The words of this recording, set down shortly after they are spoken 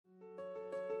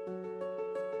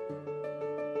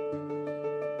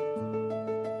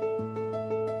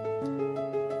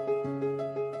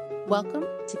Welcome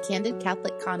to Candid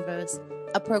Catholic Convos,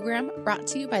 a program brought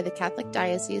to you by the Catholic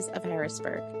Diocese of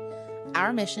Harrisburg.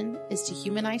 Our mission is to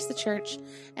humanize the Church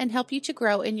and help you to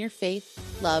grow in your faith,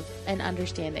 love, and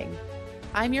understanding.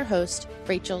 I'm your host,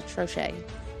 Rachel Trochet,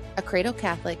 a cradle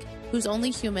Catholic who's only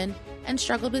human and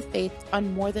struggled with faith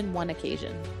on more than one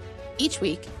occasion. Each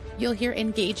week, you'll hear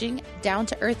engaging,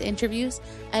 down-to-earth interviews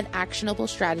and actionable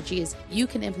strategies you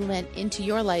can implement into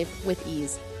your life with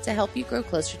ease to help you grow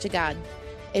closer to God.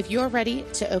 If you're ready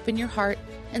to open your heart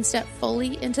and step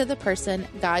fully into the person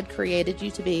God created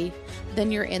you to be, then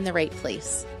you're in the right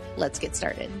place. Let's get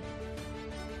started.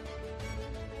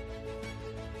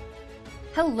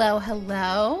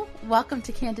 Hello. Welcome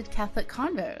to Candid Catholic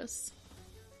Convos.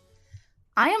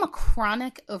 I am a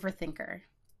chronic overthinker.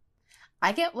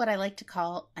 I get what I like to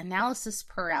call analysis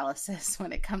paralysis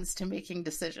when it comes to making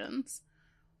decisions.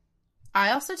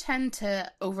 I also tend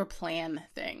to overplan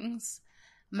things.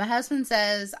 My husband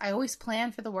says I always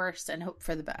plan for the worst and hope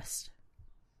for the best.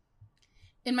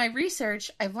 In my research,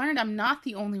 I've learned I'm not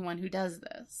the only one who does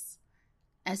this.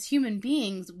 As human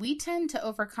beings, we tend to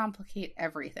overcomplicate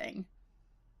everything.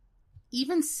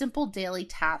 Even simple daily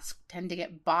tasks tend to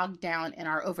get bogged down in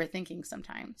our overthinking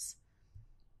sometimes.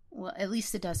 Well, at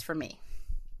least it does for me.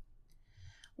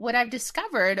 What I've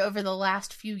discovered over the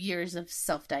last few years of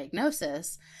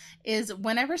self-diagnosis is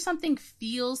whenever something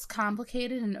feels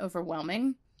complicated and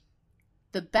overwhelming,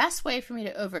 the best way for me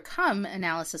to overcome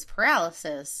analysis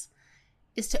paralysis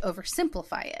is to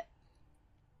oversimplify it.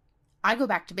 I go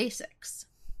back to basics.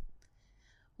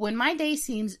 When my day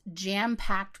seems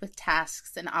jam-packed with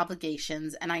tasks and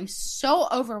obligations and I'm so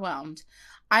overwhelmed,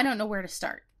 I don't know where to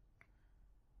start.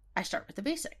 I start with the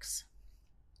basics.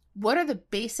 What are the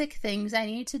basic things I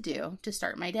need to do to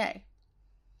start my day?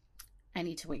 I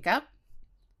need to wake up,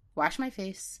 wash my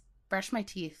face, brush my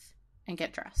teeth, and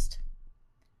get dressed.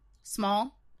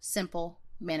 Small, simple,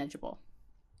 manageable.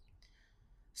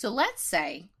 So let's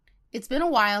say it's been a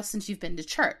while since you've been to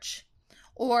church.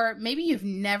 Or maybe you've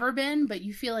never been, but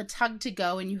you feel a tug to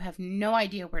go and you have no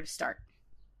idea where to start.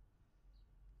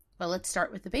 Well, let's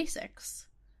start with the basics.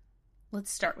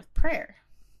 Let's start with prayer.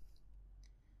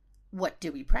 What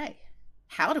do we pray?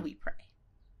 How do we pray?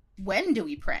 When do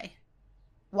we pray?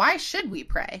 Why should we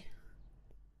pray?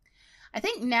 I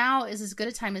think now is as good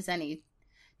a time as any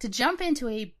to jump into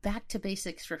a back to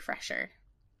basics refresher.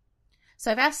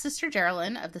 So I've asked Sister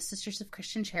Geralyn of the Sisters of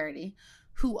Christian Charity,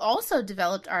 who also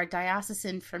developed our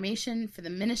Diocesan Formation for the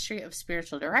Ministry of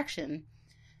Spiritual Direction,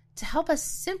 to help us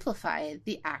simplify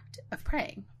the act of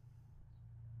praying.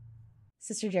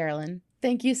 Sister Geralyn,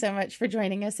 thank you so much for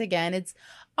joining us again. It's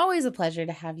always a pleasure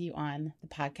to have you on the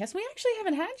podcast. We actually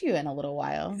haven't had you in a little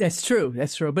while. That's true.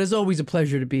 But it's always a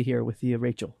pleasure to be here with you,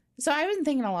 Rachel. So I've been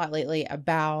thinking a lot lately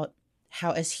about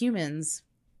how as humans,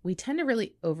 we tend to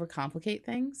really overcomplicate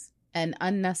things, and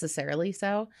unnecessarily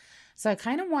so. So I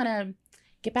kind of want to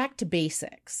get back to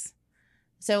basics.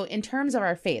 So in terms of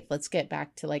our faith, let's get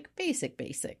back to like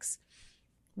basics.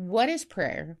 What is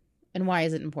prayer and why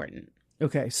is it important?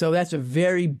 Okay, so that's a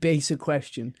very basic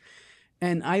question.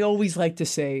 And I always like to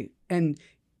say, and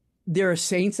there are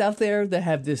saints out there that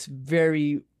have this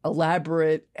very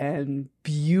elaborate and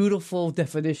beautiful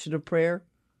definition of prayer.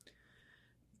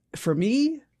 For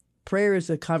me, prayer is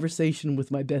a conversation with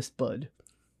my best bud,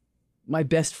 my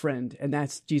best friend, and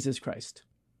that's Jesus Christ,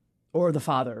 or the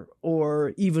Father,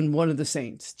 or even one of the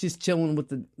saints, just chilling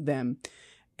with them.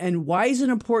 And why is it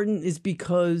important is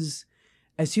because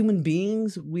as human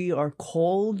beings, we are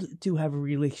called to have a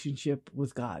relationship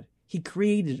with God. He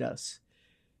created us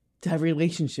to have a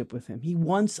relationship with him. He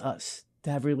wants us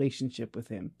to have a relationship with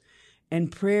him.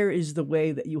 And prayer is the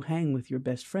way that you hang with your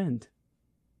best friend.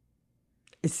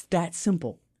 It's that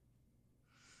simple.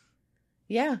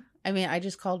 Yeah. I mean, I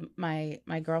just called my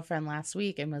girlfriend last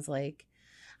week and was like,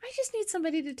 I just need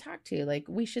somebody to talk to. Like,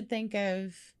 we should think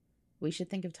of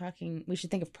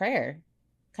prayer.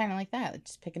 Kind of like that.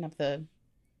 Just picking up the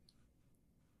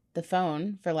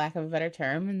phone, for lack of a better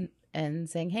term, and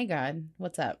saying, "Hey God,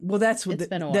 what's up?" Well, that's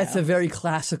a very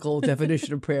classical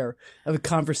definition of prayer, of a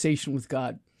conversation with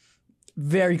God.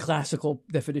 Very classical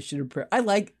definition of prayer. I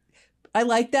like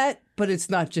that, but it's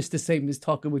not just the same as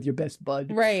talking with your best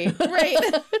bud. Right.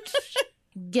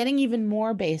 Getting even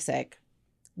more basic.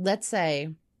 Let's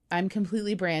say I'm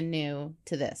completely brand new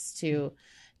to this, to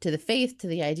the faith, to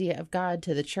the idea of God,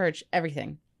 to the church,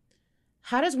 everything.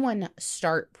 How does one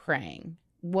start praying?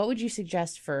 What would you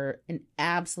suggest for an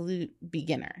absolute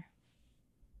beginner?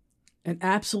 An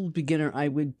absolute beginner, I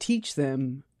would teach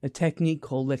them a technique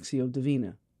called Lectio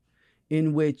Divina,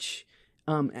 in which,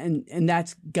 and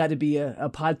that's got to be a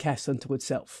podcast unto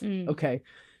itself. Okay.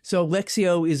 So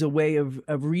Lectio is a way of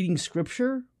reading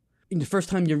scripture. And the first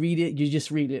time you read it, you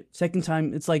just read it. Second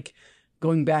time, it's like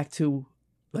going back to,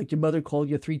 like, your mother called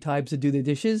you 3 times to do the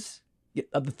dishes.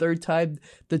 The third time,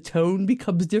 the tone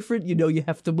becomes different. You know you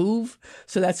have to move.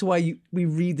 So that's why we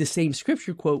read the same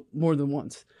scripture quote more than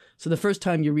once. So the first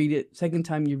time you read it, second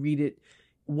time you read it,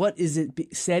 what is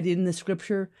it said in the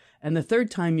scripture? And the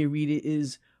third time you read it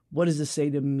is, what does it say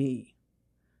to me?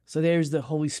 So there's the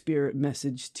Holy Spirit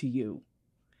message to you.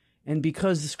 And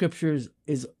because the scripture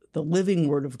is the living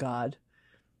word of God,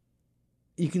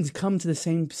 you can come to the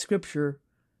same scripture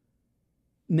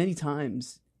many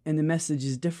times, and the message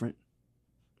is different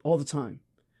all the time.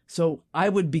 So I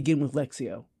would begin with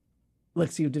Lectio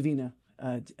Divina,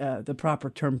 the proper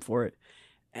term for it,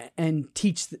 and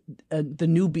teach the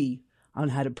newbie on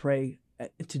how to pray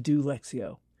to do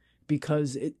Lectio,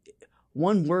 because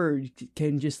one word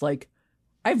can just, like,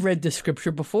 I've read the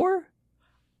scripture before.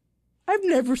 I've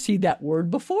never seen that word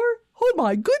before. Oh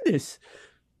my goodness.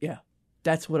 Yeah,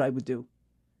 that's what I would do.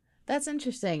 That's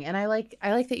interesting. And I like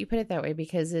that you put it that way,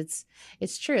 because it's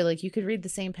true. Like, you could read the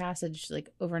same passage like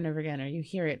over and over again, or you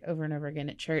hear it over and over again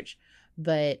at church,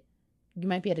 but you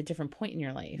might be at a different point in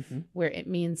your life where it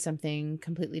means something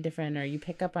completely different, or you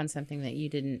pick up on something that you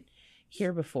didn't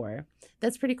hear before.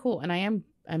 That's pretty cool. And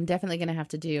I'm definitely going to have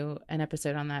to do an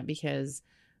episode on that, because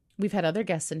we've had other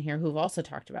guests in here who've also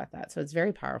talked about that. So it's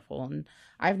very powerful, and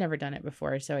I've never done it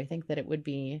before. So I think that it would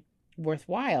be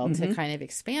worthwhile to kind of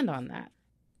expand on that.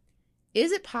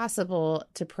 Is it possible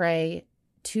to pray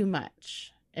too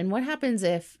much? And what happens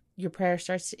if your prayer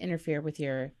starts to interfere with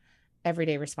your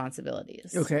everyday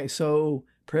responsibilities? Okay, so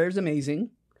prayer is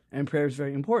amazing, and prayer is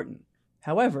very important.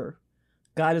 However,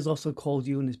 God has also called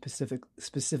you in a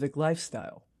specific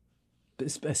lifestyle,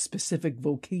 a specific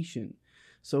vocation.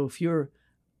 So if you're,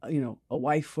 a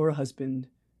wife or a husband,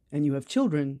 and you have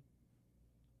children,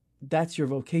 that's your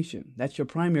vocation. That's your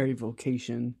primary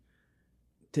vocation,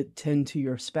 to tend to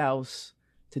your spouse,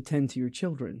 to tend to your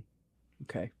children.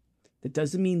 Okay. That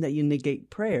doesn't mean that you negate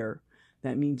prayer.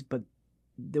 That means, but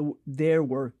their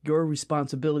work, your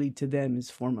responsibility to them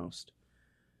is foremost.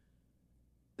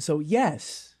 So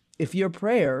yes, if your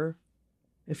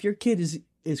kid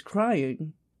is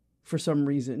crying for some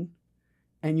reason,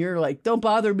 and you're like, don't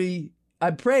bother me,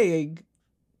 I'm praying,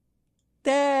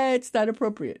 that's not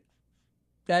appropriate.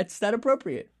 That's not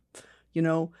appropriate.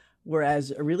 Whereas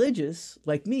a religious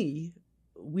like me,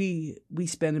 we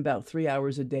spend about 3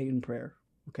 hours a day in prayer,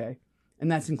 okay?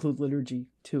 And that's include liturgy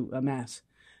too, a mass.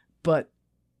 But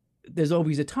there's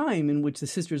always a time in which the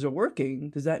sisters are working.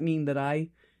 Does that mean that I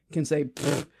can say,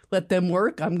 let them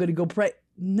work, I'm going to go pray?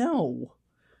 No.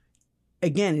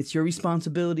 Again, it's your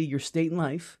responsibility, your state in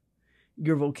life,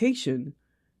 your vocation,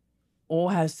 all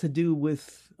has to do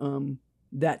with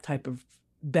that type of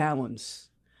balance.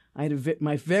 I had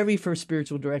my very first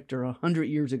spiritual director 100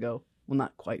 years ago, well,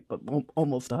 not quite, but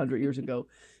almost 100 years ago,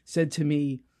 said to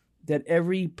me that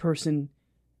every person,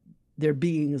 their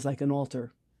being is like an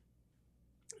altar.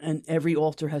 And every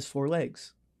altar has 4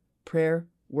 legs: prayer,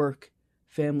 work,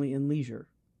 family, and leisure.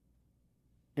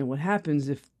 And what happens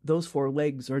if those 4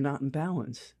 legs are not in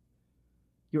balance?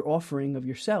 Your offering of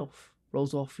yourself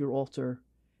rolls off your altar,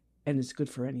 and it's good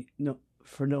for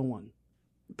no one,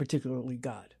 particularly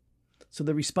God. So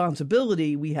the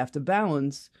responsibility we have to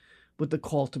balance with the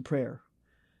call to prayer.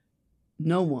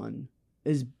 No one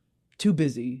is too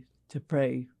busy to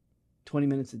pray 20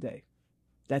 minutes a day.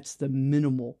 That's the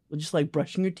minimal. Just like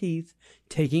brushing your teeth,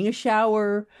 taking a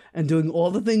shower, and doing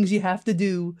all the things you have to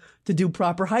do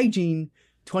proper hygiene,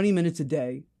 20 minutes a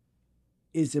day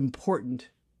is important.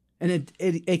 And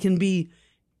it can be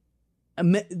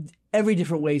every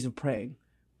different ways of praying,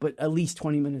 but at least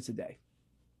 20 minutes a day.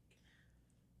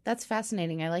 That's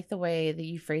fascinating. I like the way that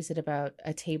you phrase it about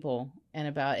a table and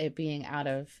about it being out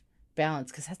of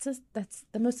balance, because that's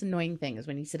the most annoying thing, is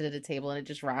when you sit at a table and it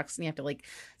just rocks and you have to like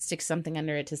stick something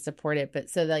under it to support it. But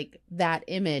so like that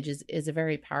image is a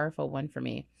very powerful one for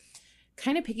me.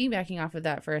 Kind of piggybacking off of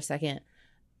that for a second,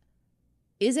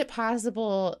 is it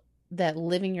possible that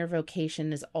living your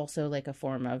vocation is also like a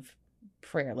form of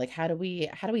prayer? Like, how do we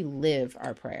live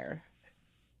our prayer?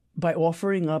 By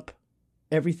offering up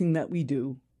everything that we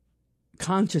do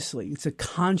consciously. It's a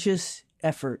conscious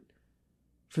effort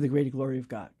for the greater glory of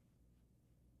God.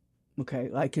 Okay,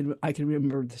 I can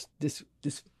remember this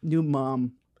new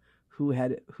mom who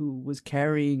was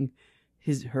carrying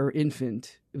her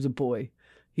infant. It was a boy.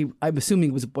 I'm assuming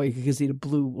it was a boy because he had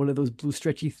one of those blue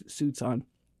stretchy suits on.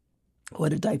 Who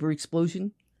had a diaper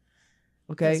explosion.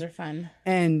 Okay, those are fun.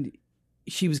 And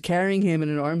she was carrying him at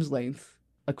an arm's length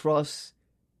across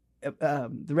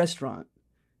the restaurant,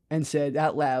 and said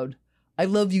out loud, I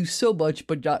love you so much,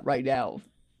 but not right now.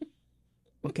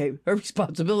 Okay, her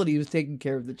responsibility was taking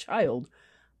care of the child.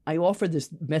 I offer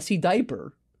this messy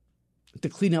diaper to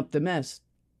clean up the mess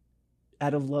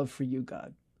out of love for you,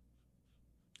 God.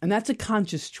 And that's a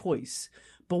conscious choice.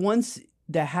 But once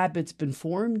the habit's been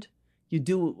formed, you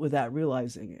do it without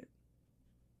realizing it.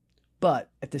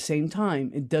 But at the same time,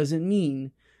 it doesn't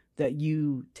mean that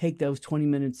you take those 20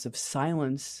 minutes of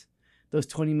silence, those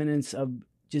 20 minutes of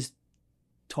just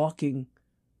talking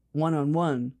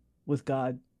one-on-one with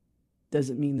God,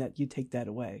 doesn't mean that you take that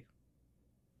away.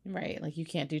 Right. Like you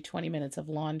can't do 20 minutes of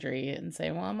laundry and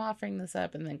say, well, I'm offering this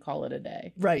up and then call it a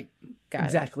day. Right. Got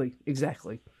Exactly.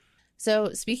 Exactly.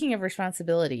 So speaking of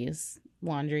responsibilities,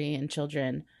 laundry and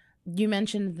children, you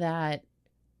mentioned that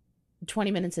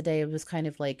 20 minutes a day was kind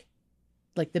of like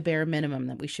the bare minimum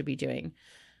that we should be doing.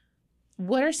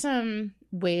 What are some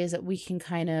ways that we can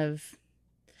kind of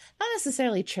not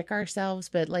necessarily trick ourselves,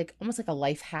 but like almost like a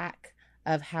life hack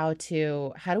of how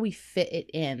do we fit it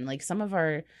in? Like some of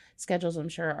our schedules, I'm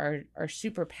sure, are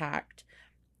super packed,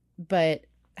 but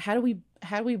how do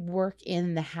we work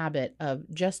in the habit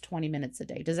of just 20 minutes a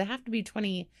day? Does it have to be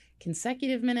 20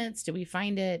 consecutive minutes? Do we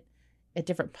find it at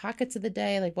different pockets of the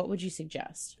day? Like, what would you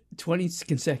suggest? 20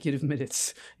 consecutive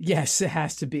minutes. Yes, it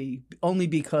has to be. Only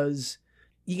because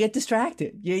you get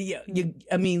distracted.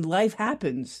 I mean, life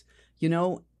happens,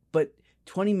 but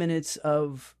 20 minutes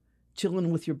of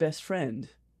chilling with your best friend.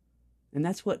 And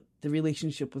that's what the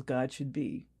relationship with God should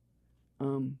be.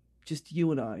 Just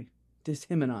you and I, just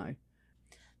him and I.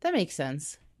 That makes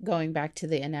sense. Going back to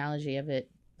the analogy of it,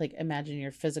 like imagine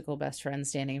your physical best friend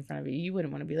standing in front of you. You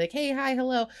wouldn't want to be like, hey, hi,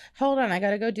 hello, hold on, I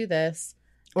got to go do this.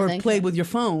 Or play with your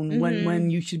phone when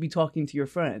you should be talking to your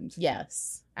friends.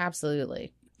 Yes,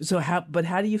 absolutely. So how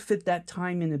do you fit that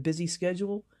time in a busy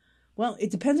schedule? Well,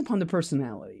 it depends upon the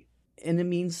personality. And it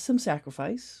means some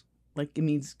sacrifice. Like it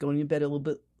means going to bed a little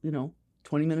bit,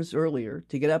 20 minutes earlier,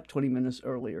 to get up 20 minutes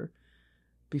earlier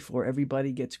before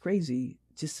everybody gets crazy.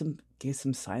 Just get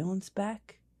some silence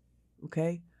back,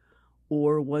 okay?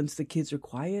 Or once the kids are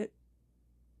quiet,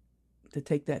 to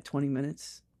take that 20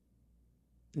 minutes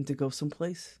and to go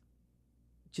someplace,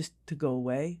 just to go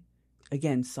away.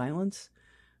 Again, silence.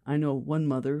 I know one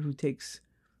mother who takes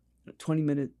a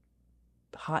 20-minute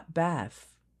hot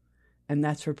bath, and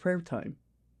that's her prayer time.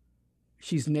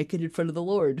 She's naked in front of the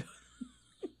Lord.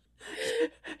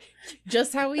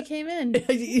 Just how we came in.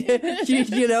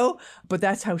 But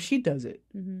that's how she does it.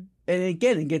 Mm-hmm. And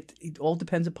again, it all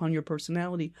depends upon your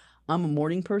personality. I'm a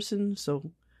morning person,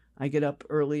 so I get up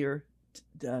earlier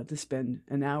to spend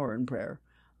an hour in prayer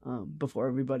before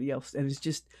everybody else. And it's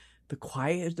just the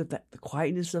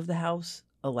quietness of the house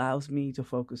allows me to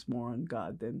focus more on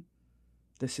God than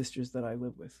the sisters that I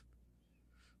live with.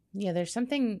 Yeah, there's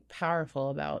something powerful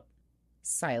about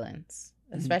silence.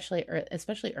 Especially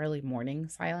early morning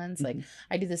silence. Like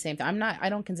I do the same thing. I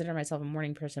don't consider myself a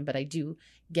morning person, but I do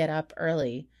get up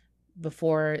early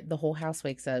before the whole house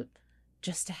wakes up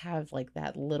just to have like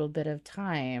that little bit of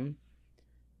time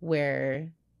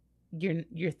where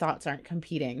your thoughts aren't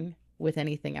competing with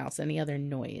anything else, any other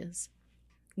noise.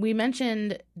 We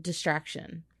mentioned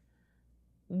distraction.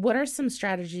 What are some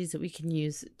strategies that we can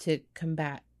use to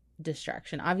combat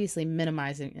distraction? Obviously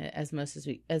minimizing it as much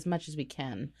as we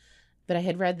can. But I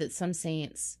had read that some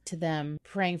saints, to them,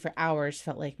 praying for hours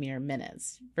felt like mere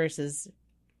minutes, versus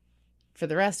for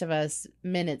the rest of us,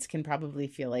 minutes can probably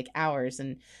feel like hours.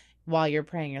 And while you're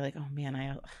praying, you're like, oh man,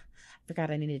 I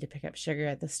forgot I needed to pick up sugar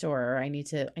at the store, or I need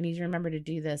to remember to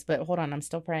do this, but hold on, I'm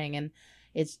still praying. And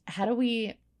it's how do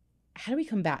we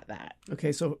combat that?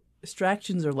 Okay, so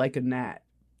distractions are like a gnat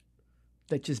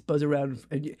that just buzz around.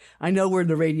 And I know we're in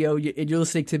the radio and you're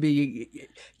listening to me.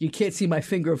 You can't see my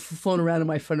finger flown around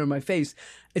in front of my face.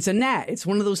 It's a gnat. It's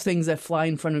one of those things that fly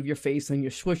in front of your face and you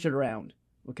swish it around.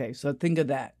 Okay, so think of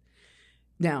that.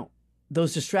 Now,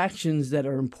 those distractions that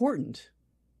are important,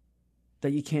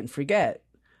 that you can't forget,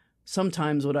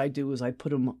 sometimes what I do is I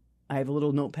have a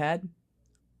little notepad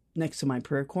next to my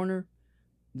prayer corner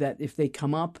that if they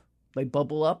come up, they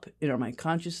bubble up in my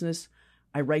consciousness,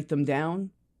 I write them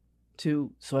down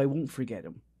so I won't forget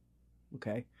them,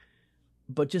 okay?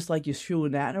 But just like you shoo a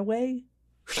gnat away,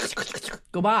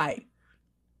 go by,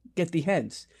 get the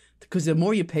hints. Because the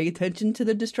more you pay attention to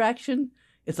the distraction,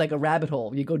 it's like a rabbit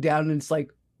hole. You go down and it's like,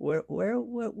 where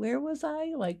was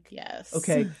I? Like, yes.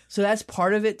 Okay, so that's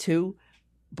part of it too.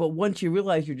 But once you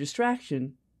realize your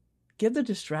distraction, give the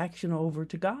distraction over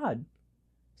to God.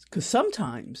 Because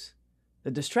sometimes the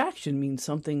distraction means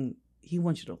something he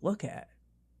wants you to look at.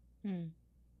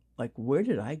 Like, where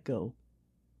did I go?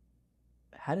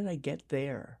 How did I get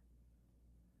there?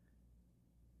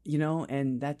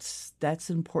 and that's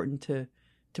important to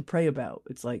pray about.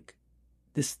 It's like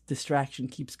this distraction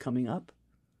keeps coming up.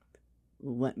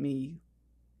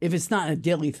 If it's not a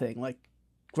daily thing, like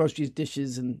groceries,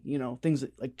 dishes, and things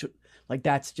like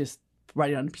that's just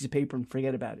write it on a piece of paper and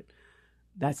forget about it.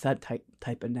 That's that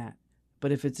type of nat.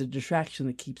 But if it's a distraction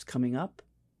that keeps coming up,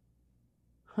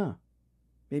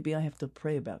 maybe I have to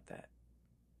pray about that.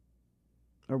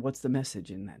 Or what's the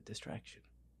message in that distraction?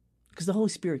 Because the Holy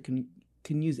Spirit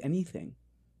can use anything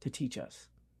to teach us.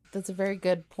 That's a very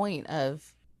good point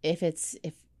of if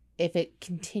it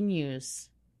continues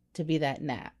to be that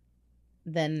gnat,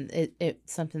 then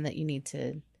it's something that you need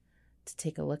to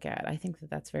take a look at. I think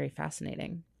that's very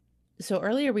fascinating. So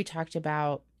earlier we talked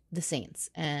about the saints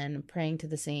and praying to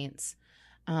the saints.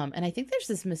 And I think there's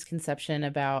this misconception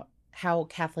about how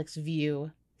Catholics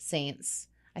view saints.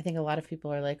 I think a lot of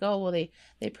people are like, oh, well, they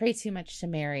pray too much to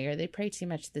Mary, or they pray too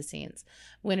much to the saints,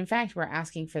 when in fact we're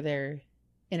asking for their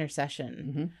intercession.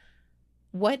 Mm-hmm.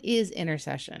 What is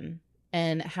intercession,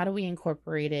 and how do we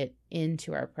incorporate it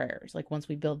into our prayers? Like once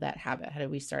we build that habit, how do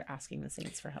we start asking the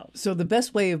saints for help? So the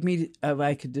best way of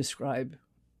I could describe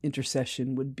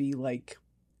intercession would be like,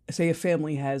 say a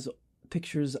family has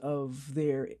pictures of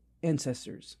their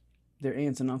ancestors, their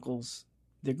aunts and uncles,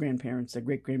 their grandparents, their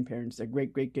great-grandparents, their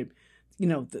great-great-great,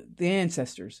 the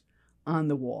ancestors on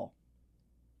the wall.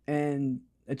 And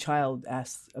a child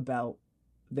asks about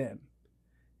them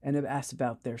and asks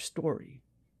about their story.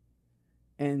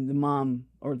 And the mom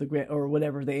or or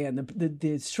whatever the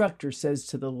instructor says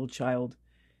to the little child,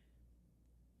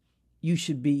 you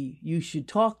should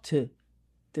talk to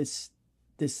this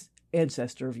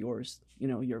ancestor of yours,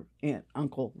 your aunt,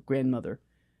 uncle, grandmother,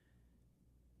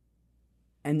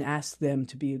 and ask them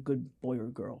to be a good boy or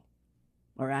girl,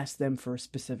 or ask them for a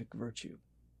specific virtue.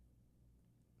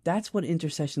 That's what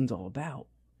intercession's all about.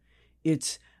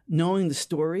 It's knowing the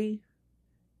story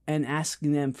and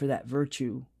asking them for that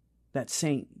virtue, that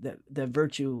saint, that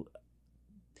virtue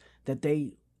that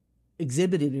they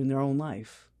exhibited in their own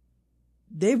life.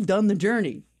 They've done the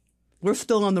journey. We're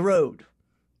still on the road.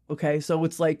 Okay, so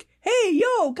it's like, hey,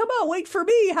 yo, come on, wait for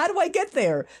me. How do I get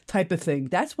there? Type of thing.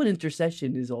 That's what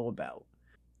intercession is all about.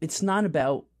 It's not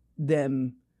about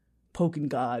them poking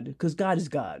God, because God is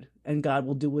God, and God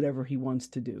will do whatever he wants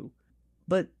to do.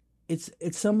 But it's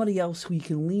somebody else who you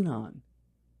can lean on.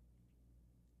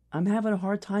 I'm having a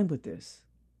hard time with this.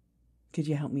 Could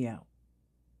you help me out?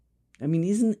 I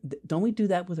mean, don't we do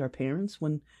that with our parents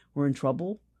when we're in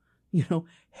trouble?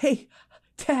 Hey,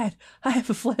 Dad, I have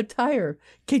a flat tire.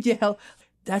 Could you help?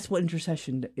 That's what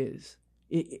intercession is.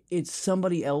 It's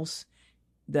somebody else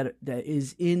that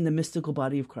is in the mystical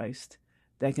body of Christ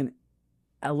that can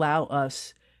allow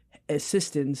us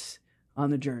assistance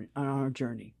on our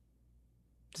journey.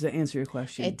 Does that answer your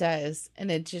question? It does.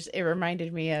 And it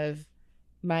reminded me of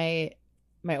my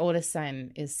oldest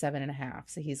son is 7.5.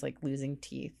 So he's like losing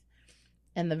teeth.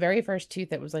 And the very first tooth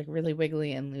that was like really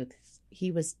wiggly and loose,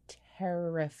 he was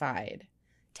terrified.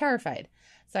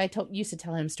 So I used to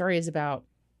tell him stories about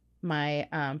my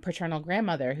paternal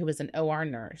grandmother, who was an OR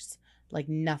nurse. Like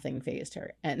nothing fazed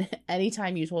her. And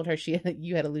anytime you told her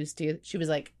you had a loose tooth, she was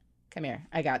like, come here,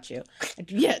 I got you.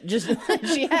 Yeah,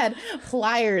 she had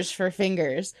pliers for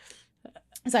fingers.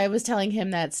 So I was telling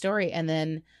him that story. And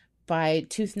then by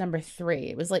tooth number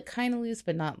 3, it was like kind of loose,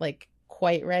 but not like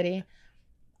quite ready.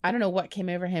 I don't know what came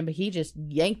over him, but he just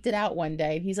yanked it out one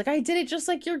day. And he's like, I did it just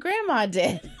like your grandma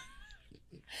did.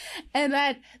 And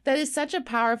that is such a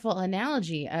powerful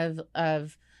analogy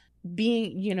of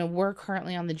being, we're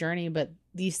currently on the journey, but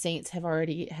these saints have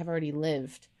already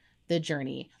lived the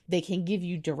journey. They can give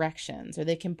you directions, or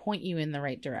they can point you in the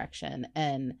right direction.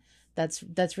 And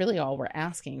that's really all we're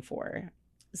asking for.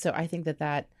 So I think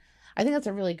that's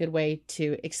a really good way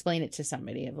to explain it to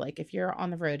somebody, of like, if you're on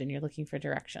the road and you're looking for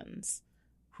directions,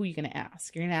 who are you going to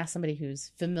ask? You're going to ask somebody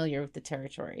who's familiar with the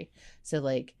territory. So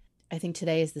like, I think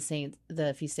today is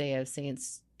the feast day of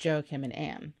Saints Joachim and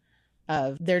Anne,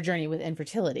 of their journey with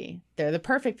infertility. They're the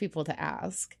perfect people to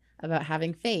ask about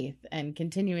having faith and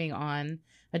continuing on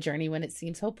a journey when it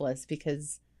seems hopeless,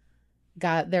 because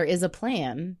God, there is a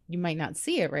plan. You might not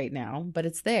see it right now, but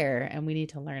it's there, and we need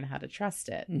to learn how to trust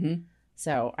it. Mm-hmm.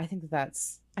 So I think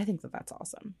that's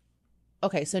awesome.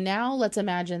 Okay, so now let's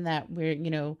imagine that we're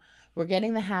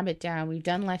getting the habit down. We've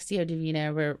done Lectio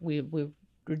Divina.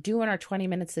 We're doing our 20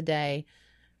 minutes a day.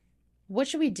 What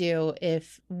should we do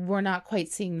if we're not quite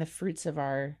seeing the fruits of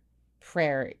our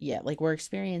prayer yet? Like, we're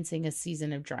experiencing a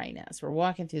season of dryness. We're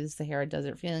walking through the Sahara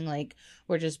Desert feeling like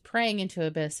we're just praying into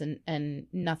abyss and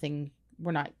nothing,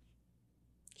 we're not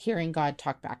hearing God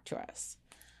talk back to us.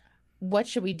 What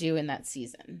should we do in that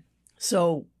season?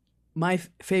 So my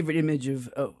favorite image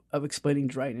of explaining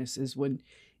dryness is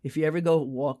if you ever go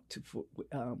walk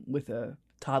with a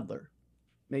toddler,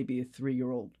 maybe a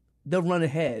 3-year-old, they'll run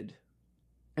ahead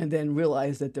and then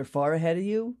realize that they're far ahead of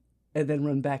you and then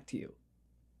run back to you.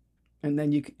 And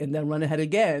then run ahead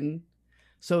again.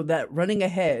 So that running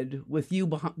ahead with you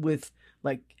with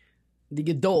like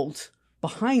the adult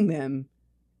behind them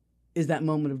is that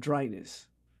moment of dryness.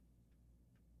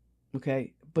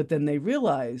 Okay? But then they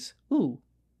realize, ooh,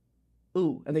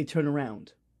 and they turn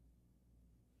around.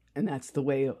 And that's the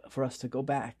way for us to go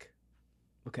back.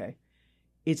 Okay?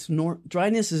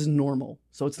 Dryness is normal.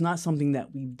 So it's not something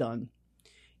that we've done.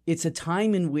 It's a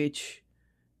time in which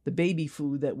the baby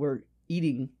food that we're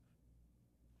eating,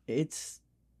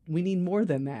 we need more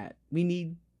than that. We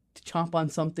need to chomp on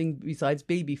something besides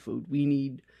baby food. We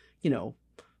need,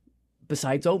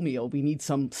 besides oatmeal, we need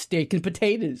some steak and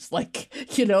potatoes,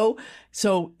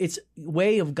 So it's a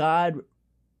way of God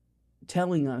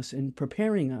telling us and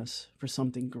preparing us for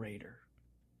something greater.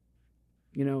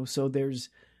 So there's,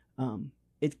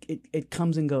 it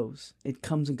comes and goes. It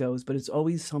comes and goes, but it's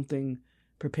always something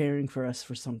preparing for us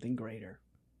for something greater.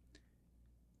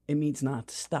 It means not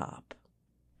to stop.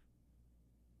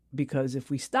 Because if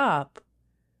we stop,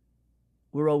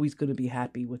 we're always going to be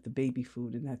happy with the baby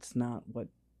food. And that's not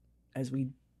as we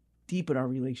deepen our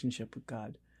relationship with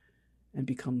God and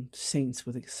become saints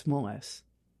with a small s.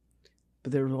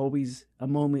 But there's always a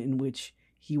moment in which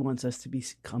he wants us to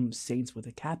become saints with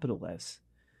a capital S.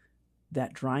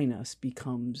 That dryness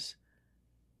becomes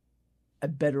a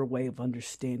better way of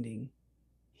understanding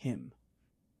him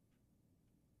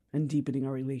and deepening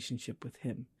our relationship with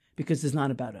him. Because it's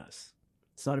not about us.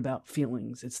 It's not about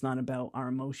feelings. It's not about our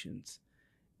emotions.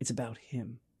 It's about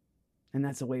him. And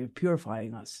that's a way of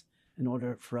purifying us in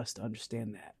order for us to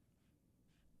understand that.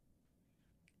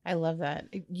 I love that.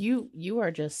 You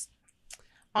are just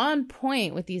on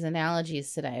point with these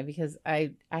analogies today, because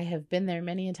I have been there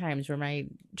many times where my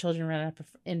children run up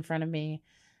in front of me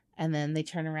and then they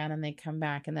turn around and they come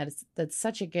back. And that's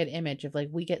such a good image of, like,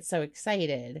 we get so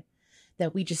excited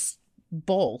that we just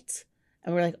bolt.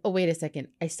 And we're like, oh, wait a second.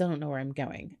 I still don't know where I'm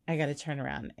going. I got to turn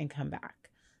around and come back.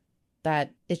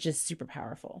 That is just super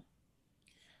powerful.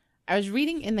 I was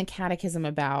reading in the catechism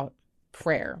about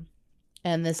prayer,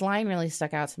 and this line really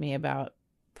stuck out to me about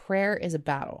prayer is a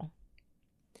battle.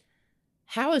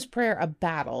 How is prayer a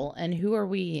battle, and who are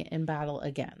we in battle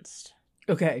against?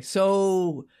 Okay,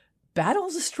 so battle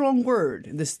is a strong word.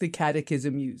 This the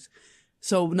catechism use.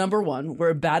 So number one,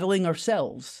 we're battling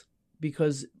ourselves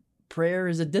because prayer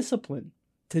is a discipline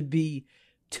to be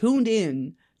tuned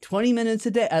in 20 minutes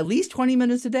a day, at least 20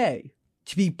 minutes a day,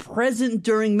 to be present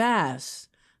during Mass,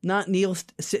 not kneel,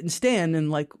 sit and stand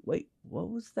and like, wait, what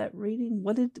was that reading?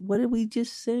 What did we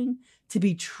just sing? To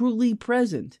be truly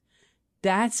present.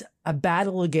 That's a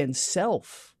battle against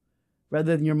self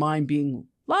rather than your mind being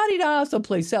la-di-da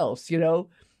someplace else,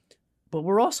 But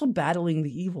we're also battling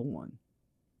the evil one.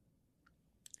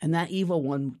 And that evil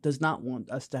one does not want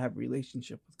us to have a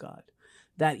relationship with God.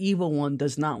 That evil one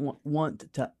does not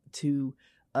want to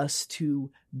us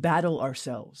to battle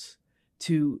ourselves,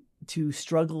 to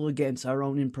struggle against our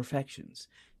own imperfections,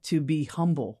 to be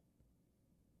humble.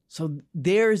 So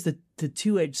there's the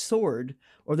two-edged sword,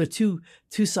 or the two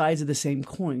sides of the same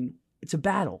coin. It's a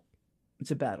battle.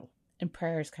 It's a battle. And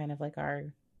prayer is kind of like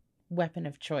our weapon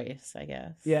of choice, I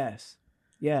guess. Yes.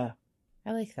 Yeah.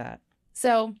 I like that.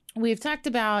 So we've talked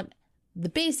about the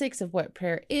basics of what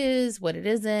prayer is, what it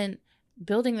isn't,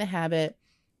 building the habit.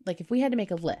 Like, if we had to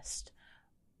make a list,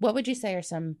 what would you say are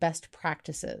some best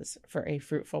practices for a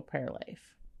fruitful prayer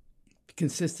life?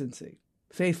 Consistency,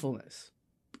 faithfulness.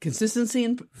 Consistency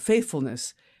and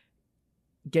faithfulness.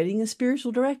 Getting a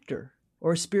spiritual director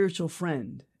or a spiritual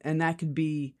friend. And that could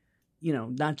be,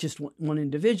 not just one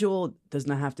individual. It does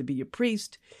not have to be a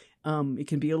priest. It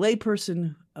can be a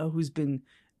layperson who's been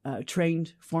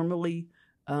trained formally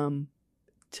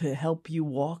to help you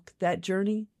walk that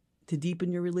journey, to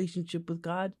deepen your relationship with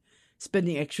God,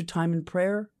 spending extra time in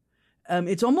prayer.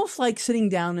 It's almost like sitting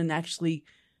down and actually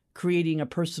creating a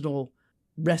personal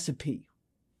recipe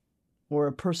or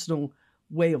a personal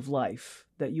way of life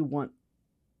that you want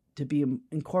to be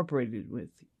incorporated with.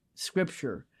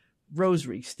 Scripture,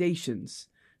 rosary, stations,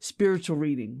 spiritual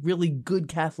reading, really good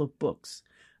Catholic books,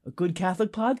 a good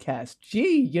Catholic podcast.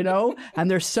 And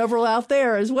there's several out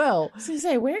there as well. I was going to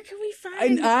say, where can we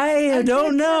find I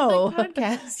don't know.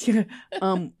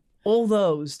 Podcast? All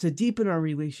those to deepen our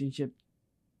relationship,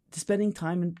 to spending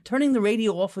time and turning the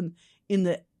radio off in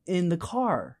the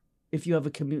car if you have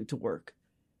a commute to work,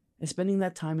 and spending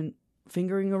that time in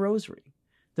fingering a rosary,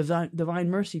 the Divine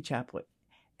Mercy Chaplet,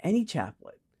 any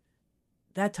chaplet.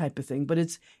 that type of thing. But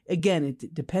it's, again,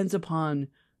 it depends upon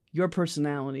your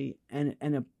personality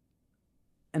and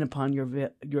upon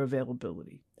your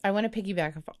availability. I want to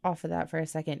piggyback off of that for a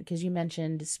second, because you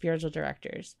mentioned spiritual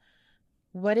directors.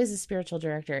 What is a spiritual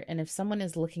director? And if someone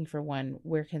is looking for one,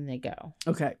 where can they go?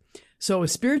 Okay. So a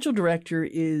spiritual director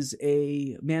is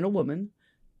a man or woman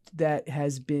that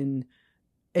has been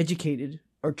educated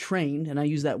or trained, and I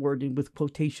use that word with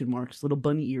quotation marks, little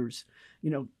bunny ears,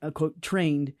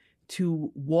 trained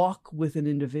to walk with an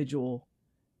individual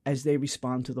as they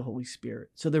respond to the Holy Spirit.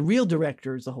 So the real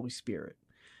director is the Holy Spirit.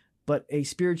 But a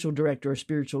spiritual director or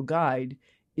spiritual guide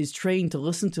is trained to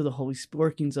listen to the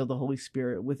workings of the Holy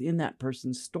Spirit within that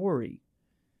person's story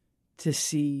to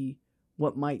see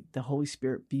what might the Holy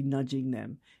Spirit be nudging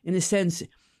them. In a sense,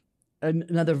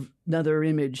 another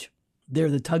image,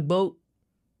 they're the tugboat,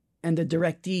 and the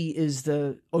directee is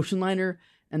the ocean liner,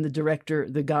 and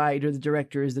the guide or the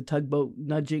director is the tugboat,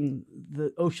 nudging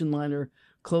the ocean liner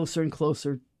closer and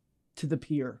closer to the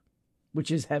pier,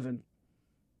 which is heaven.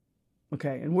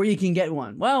 Okay, and where you can get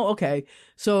one. Well, okay,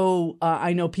 so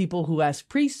I know people who ask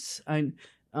priests.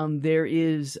 There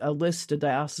is a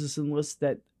diocesan list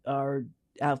that are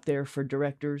out there for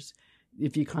directors.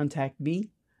 If you contact me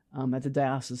at the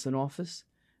diocesan office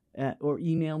or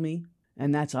email me,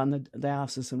 and that's on the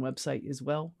diocesan website as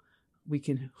well, we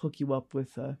can hook you up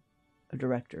with a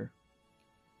director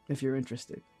if you're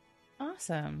interested.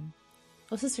 Awesome.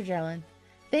 Well, Sister Geralyn,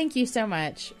 thank you so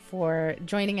much for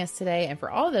joining us today and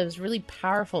for all those really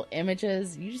powerful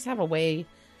images. You just have a way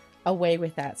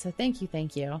with that. So thank you.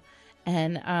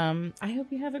 And I hope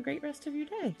you have a great rest of your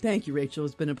day. Thank you, Rachel.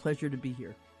 It's been a pleasure to be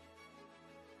here.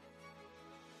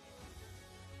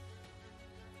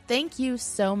 Thank you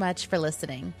so much for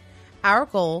listening. Our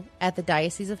goal at the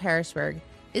Diocese of Harrisburg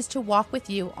is to walk with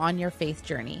you on your faith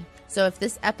journey. So if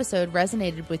this episode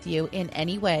resonated with you in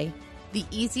any way, the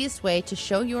easiest way to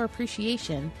show your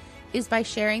appreciation is by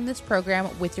sharing this program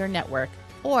with your network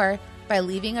or by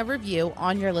leaving a review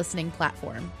on your listening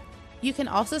platform. You can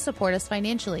also support us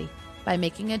financially by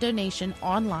making a donation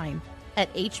online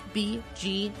at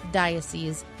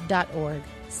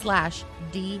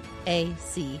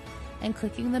hbgdiocese.org/DAC and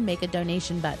clicking the Make a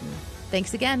Donation button.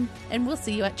 Thanks again, and we'll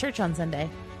see you at church on Sunday.